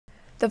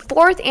The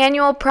 4th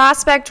annual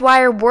Prospect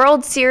Wire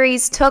World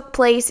Series took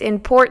place in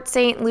Port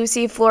St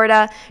Lucie,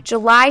 Florida,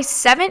 July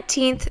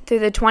 17th through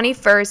the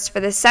 21st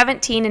for the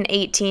 17 and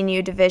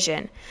 18U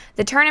division.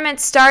 The tournament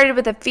started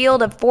with a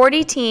field of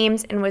 40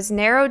 teams and was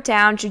narrowed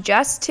down to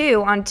just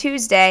 2 on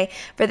Tuesday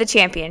for the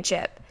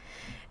championship.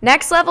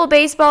 Next Level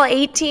Baseball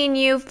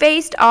 18U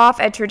faced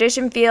off at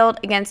Tradition Field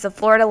against the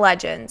Florida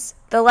Legends.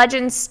 The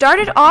Legends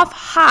started off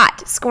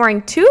hot,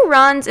 scoring 2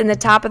 runs in the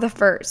top of the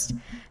first.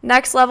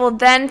 Next Level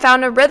then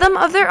found a rhythm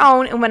of their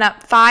own and went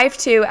up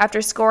 5-2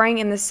 after scoring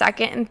in the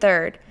second and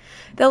third.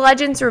 The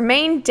Legends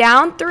remained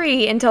down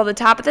 3 until the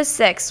top of the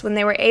 6th when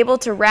they were able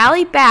to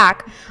rally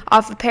back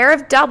off a pair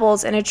of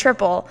doubles and a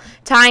triple,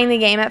 tying the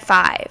game at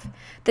 5.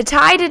 The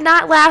tie did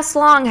not last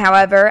long,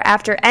 however,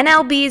 after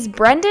NLB's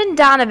Brendan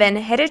Donovan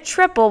hit a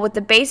triple with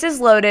the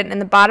bases loaded in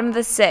the bottom of the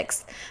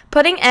 6th,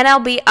 putting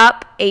NLB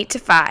up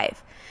 8-5.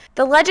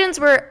 The Legends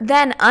were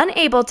then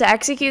unable to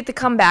execute the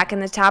comeback in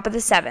the top of the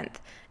 7th.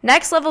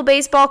 Next Level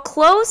Baseball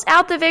closed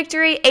out the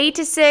victory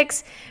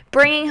 8-6,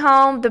 bringing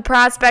home the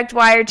Prospect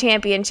Wire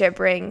championship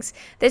rings.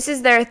 This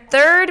is their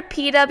 3rd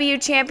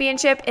PW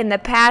championship in the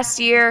past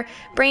year,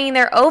 bringing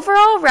their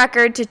overall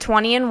record to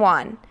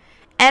 20-1.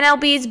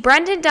 NLB's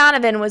Brendan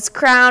Donovan was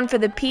crowned for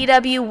the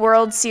PW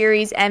World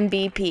Series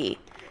MVP.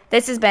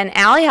 This has been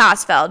Allie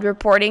Hausfeld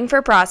reporting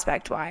for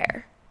Prospect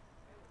Wire.